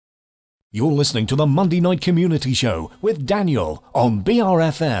You're listening to the Monday Night Community Show with Daniel on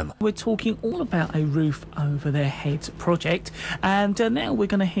BRFM. We're talking all about a roof over their heads project, and now we're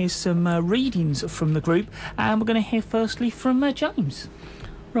going to hear some readings from the group, and we're going to hear firstly from James.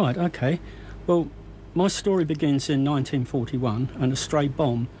 Right, okay. Well, my story begins in 1941 and a stray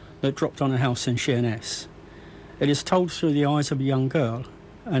bomb that dropped on a house in Sheerness. It is told through the eyes of a young girl,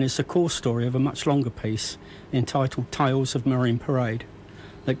 and it's the core story of a much longer piece entitled Tales of Marine Parade,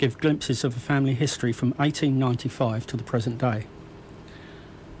 that give glimpses of a family history from 1895 to the present day.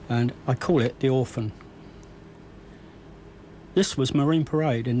 And I call it The Orphan. This was Marine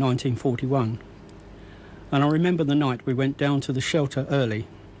Parade in 1941, and I remember the night we went down to the shelter early,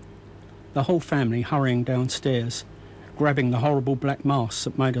 the whole family hurrying downstairs, grabbing the horrible black masks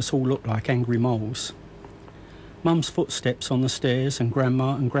that made us all look like angry moles. Mum's footsteps on the stairs and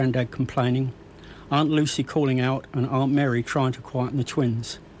Grandma and Grandad complaining, Aunt Lucy calling out and Aunt Mary trying to quieten the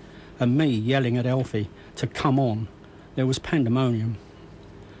twins, and me yelling at Alfie to come on. There was pandemonium.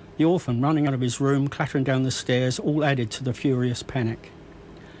 The orphan running out of his room, clattering down the stairs, all added to the furious panic.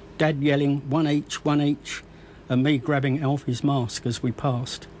 Dad yelling, one each, and me grabbing Alfie's mask as we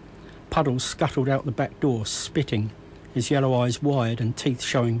passed. Puddles scuttled out the back door, spitting, his yellow eyes wide and teeth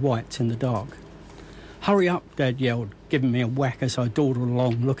showing white in the dark. Hurry up, Dad yelled, giving me a whack as I dawdled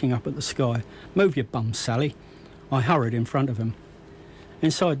along, looking up at the sky. Move your bum, Sally. I hurried in front of him.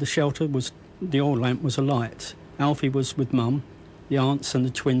 Inside the shelter the oil lamp was alight. Alfie was with Mum, the aunts and the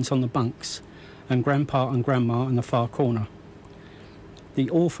twins on the bunks, and Grandpa and Grandma in the far corner. The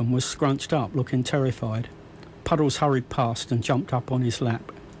orphan was scrunched up, looking terrified. Puddles hurried past and jumped up on his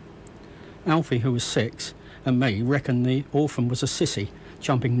lap. Alfie, who was 6, and me reckoned the orphan was a sissy,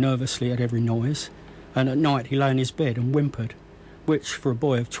 jumping nervously at every noise. And at night he lay in his bed and whimpered, which, for a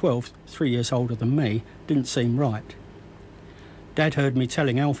boy of 12, 3 years older than me, didn't seem right. Dad heard me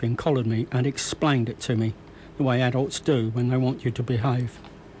telling Alfie and collared me and explained it to me, the way adults do when they want you to behave.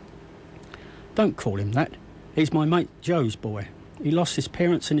 Don't call him that. He's my mate Joe's boy. He lost his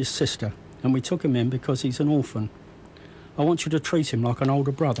parents and his sister, and we took him in because he's an orphan. I want you to treat him like an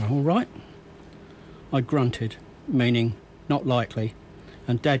older brother, all right? I grunted, meaning not likely,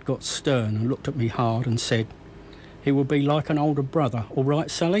 and Dad got stern and looked at me hard and said, he will be like an older brother, all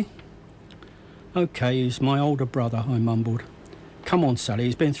right, Sally? OK, he's my older brother, I mumbled. Come on, Sally,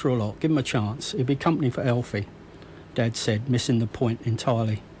 he's been through a lot. Give him a chance. He'll be company for Alfie, Dad said, missing the point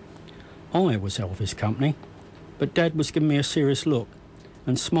entirely. I was Alfie's company, but Dad was giving me a serious look,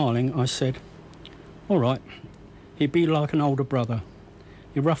 and smiling, I said, all right, he'd be like an older brother.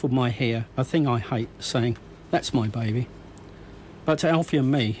 He ruffled my hair, a thing I hate, saying, that's my baby. But to Alfie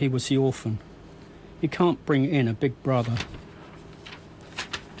and me, he was the orphan. You can't bring in a big brother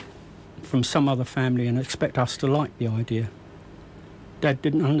from some other family and expect us to like the idea. Dad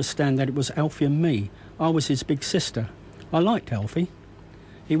didn't understand that it was Alfie and me. I was his big sister. I liked Alfie.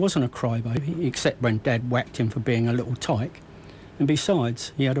 He wasn't a crybaby, except when Dad whacked him for being a little tyke. And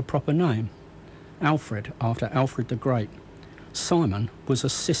besides, he had a proper name. Alfred, after Alfred the Great. Simon was a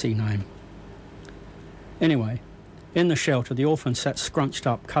sissy name. Anyway, in the shelter, the orphan sat scrunched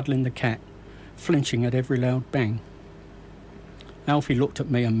up, cuddling the cat, flinching at every loud bang. Alfie looked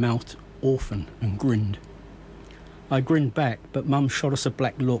at me and mouthed, orphan, and grinned. I grinned back, but Mum shot us a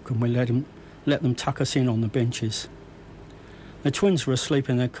black look and we let them tuck us in on the benches. The twins were asleep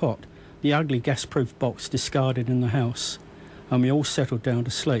in their cot, the ugly gas-proof box discarded in the house, and we all settled down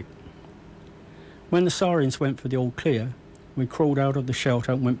to sleep. When the sirens went for the all clear, we crawled out of the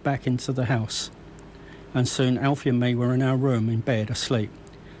shelter and went back into the house. And soon Alfie and me were in our room in bed asleep,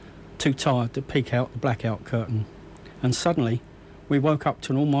 too tired to peek out the blackout curtain. And suddenly we woke up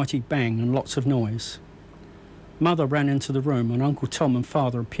to an almighty bang and lots of noise. Mother ran into the room and Uncle Tom and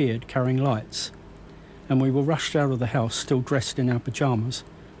Father appeared carrying lights, and we were rushed out of the house still dressed in our pyjamas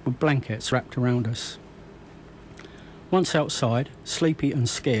with blankets wrapped around us. Once outside, sleepy and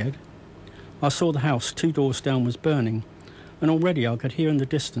scared, I saw the house 2 doors down was burning, and already I could hear in the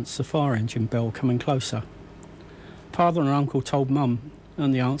distance the fire engine bell coming closer. Father and Uncle told Mum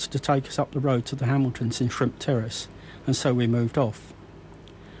and the aunts to take us up the road to the Hamiltons in Shrimp Terrace, and so we moved off.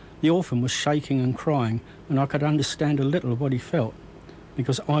 The orphan was shaking and crying, and I could understand a little of what he felt,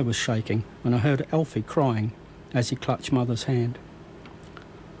 because I was shaking, and I heard Alfie crying as he clutched Mother's hand.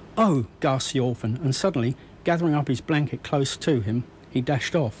 Oh, gasped the orphan, and suddenly, gathering up his blanket close to him, he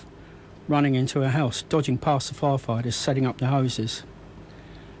dashed off, running into a house, dodging past the firefighters setting up the hoses.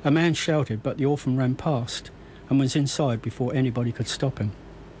 A man shouted, but the orphan ran past and was inside before anybody could stop him.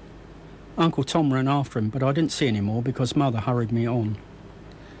 Uncle Tom ran after him, but I didn't see any more because Mother hurried me on.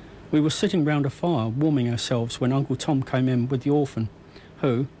 We were sitting round a fire, warming ourselves, when Uncle Tom came in with the orphan,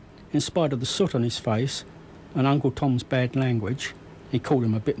 who, in spite of the soot on his face and Uncle Tom's bad language, he called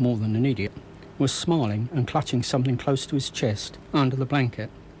him a bit more than an idiot, was smiling and clutching something close to his chest under the blanket.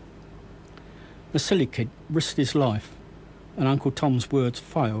 The silly kid risked his life, and Uncle Tom's words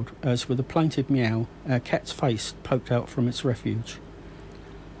failed as, with a plaintive meow, our cat's face poked out from its refuge.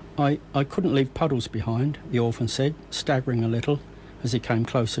 I couldn't leave Puddles behind, the orphan said, staggering a little as he came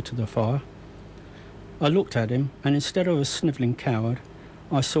closer to the fire. I looked at him, and instead of a snivelling coward,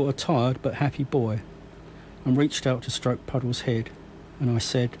 I saw a tired but happy boy, and reached out to stroke Puddles' head, and I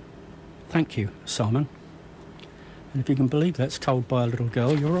said, "Thank you, Simon." And if you can believe that's told by a little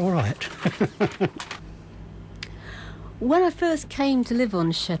girl, you're all right. When I first came to live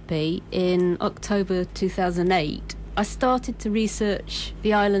on Sheppey in October 2008, I started to research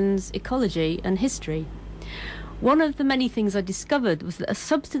the island's ecology and history. One of the many things I discovered was that a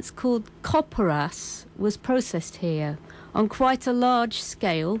substance called copperas was processed here on quite a large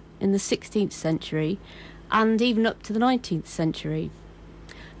scale in the 16th century and even up to the 19th century.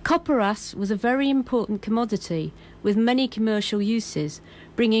 Copperas was a very important commodity with many commercial uses,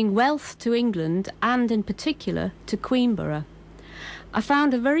 bringing wealth to England and in particular to Queenborough. I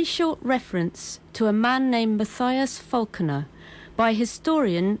found a very short reference to a man named Matthias Falconer by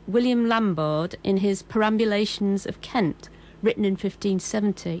historian William Lambard in his Perambulations of Kent, written in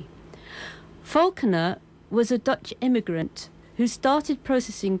 1570. Falconer was a Dutch immigrant who started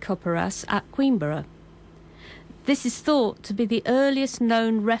processing copperas at Queenborough. This is thought to be the earliest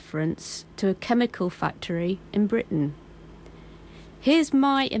known reference to a chemical factory in Britain. Here's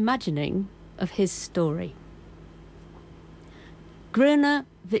my imagining of his story. Grüner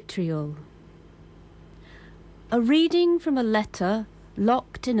Vitriol. A reading from a letter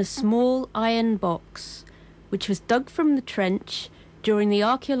locked in a small iron box, which was dug from the trench during the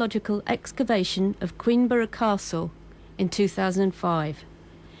archaeological excavation of Queenborough Castle in 2005.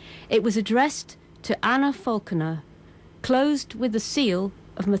 It was addressed to Anna Falconer, closed with the seal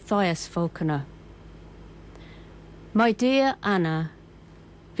of Matthias Falconer. My dear Anna,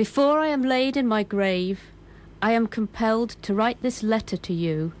 before I am laid in my grave, I am compelled to write this letter to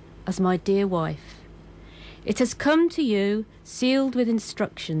you as my dear wife. It has come to you sealed with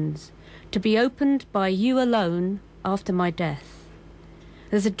instructions to be opened by you alone after my death.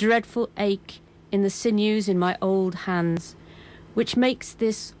 There's a dreadful ache in the sinews in my old hands, which makes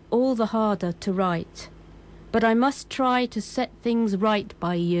this all the harder to write. But I must try to set things right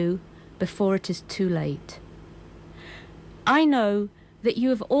by you before it is too late. I know that you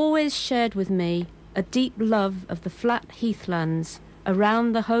have always shared with me a deep love of the flat heathlands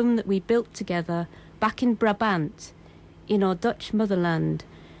around the home that we built together back in Brabant, in our Dutch motherland,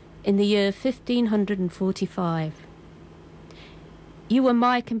 in the year 1545. You were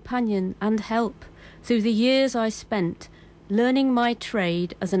my companion and help through the years I spent learning my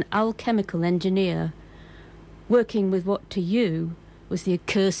trade as an alchemical engineer, working with what to you was the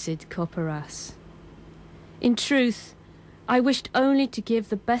accursed copperas. In truth, I wished only to give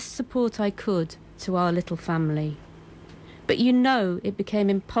the best support I could to our little family. But you know it became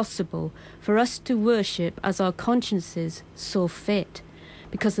impossible for us to worship as our consciences saw fit,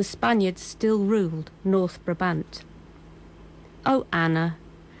 because the Spaniards still ruled North Brabant. Oh, Anna,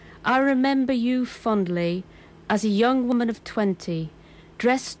 I remember you fondly as a young woman of 20,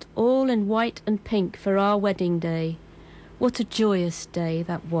 dressed all in white and pink for our wedding day. What a joyous day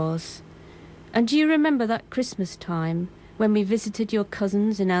that was. And do you remember that Christmas time when we visited your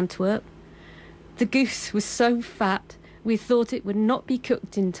cousins in Antwerp? The goose was so fat we thought it would not be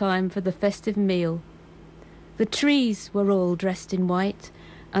cooked in time for the festive meal. The trees were all dressed in white,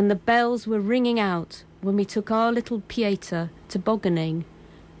 and the bells were ringing out when we took our little Pieter to Boggening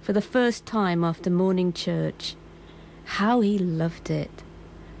for the first time after morning church. How he loved it.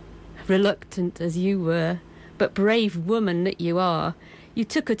 Reluctant as you were, but brave woman that you are, you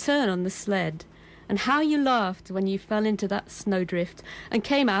took a turn on the sled, and how you laughed when you fell into that snowdrift and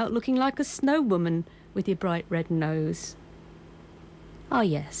came out looking like a snow woman with your bright red nose. Ah,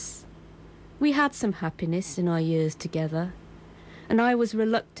 yes, we had some happiness in our years together, and I was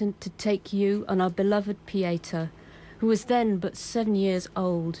reluctant to take you and our beloved Pieter, who was then but 7 years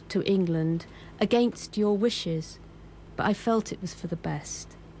old, to England against your wishes, but I felt it was for the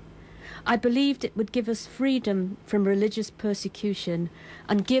best. I believed it would give us freedom from religious persecution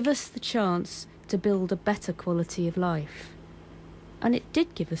and give us the chance to build a better quality of life. And it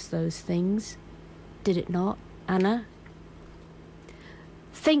did give us those things, did it not, Anna?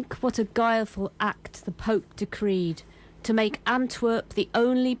 Think what a guileful act the Pope decreed to make Antwerp the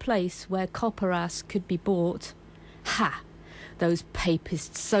only place where copperas could be bought. Ha! Those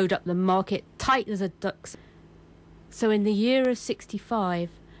papists sewed up the market tight as a duck's. So in the year of 65,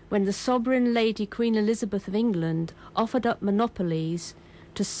 when the sovereign lady Queen Elizabeth of England offered up monopolies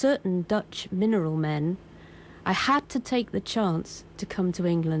to certain Dutch mineral men, I had to take the chance to come to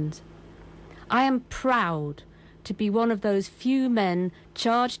England. I am proud to be one of those few men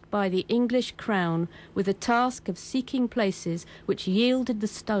charged by the English crown with the task of seeking places which yielded the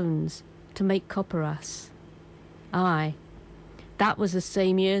stones to make copperas. Aye, that was the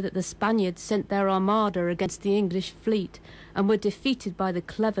same year that the Spaniards sent their armada against the English fleet and were defeated by the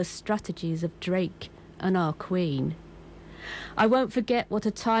clever strategies of Drake and our Queen. I won't forget what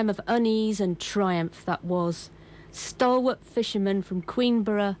a time of unease and triumph that was. Stalwart fishermen from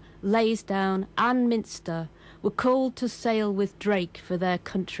Queenborough, Laysdown and Minster were called to sail with Drake for their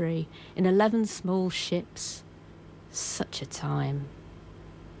country in 11 small ships. Such a time.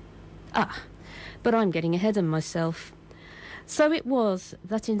 But I'm getting ahead of myself. So it was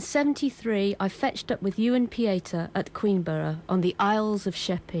that in 73 I fetched up with you and Pieter at Queenborough on the Isles of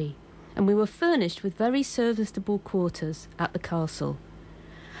Sheppey, and we were furnished with very serviceable quarters at the castle.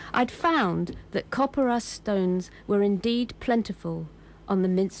 I'd found that copperas stones were indeed plentiful on the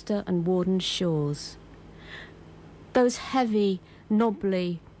Minster and Warden shores. Those heavy,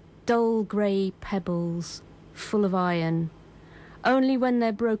 knobbly, dull grey pebbles, full of iron. Only when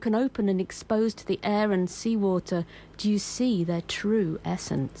they're broken open and exposed to the air and seawater do you see their true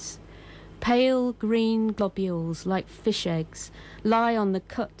essence. Pale green globules like fish eggs lie on the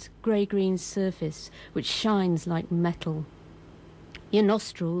cut grey-green surface which shines like metal. Your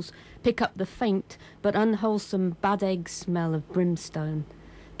nostrils pick up the faint but unwholesome bad egg smell of brimstone.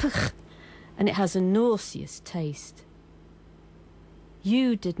 Pugh! And it has a nauseous taste.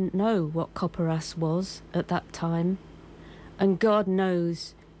 You didn't know what copperas was at that time, and God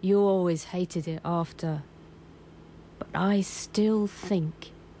knows you always hated it after. But I still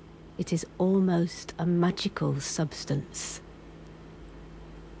think it is almost a magical substance.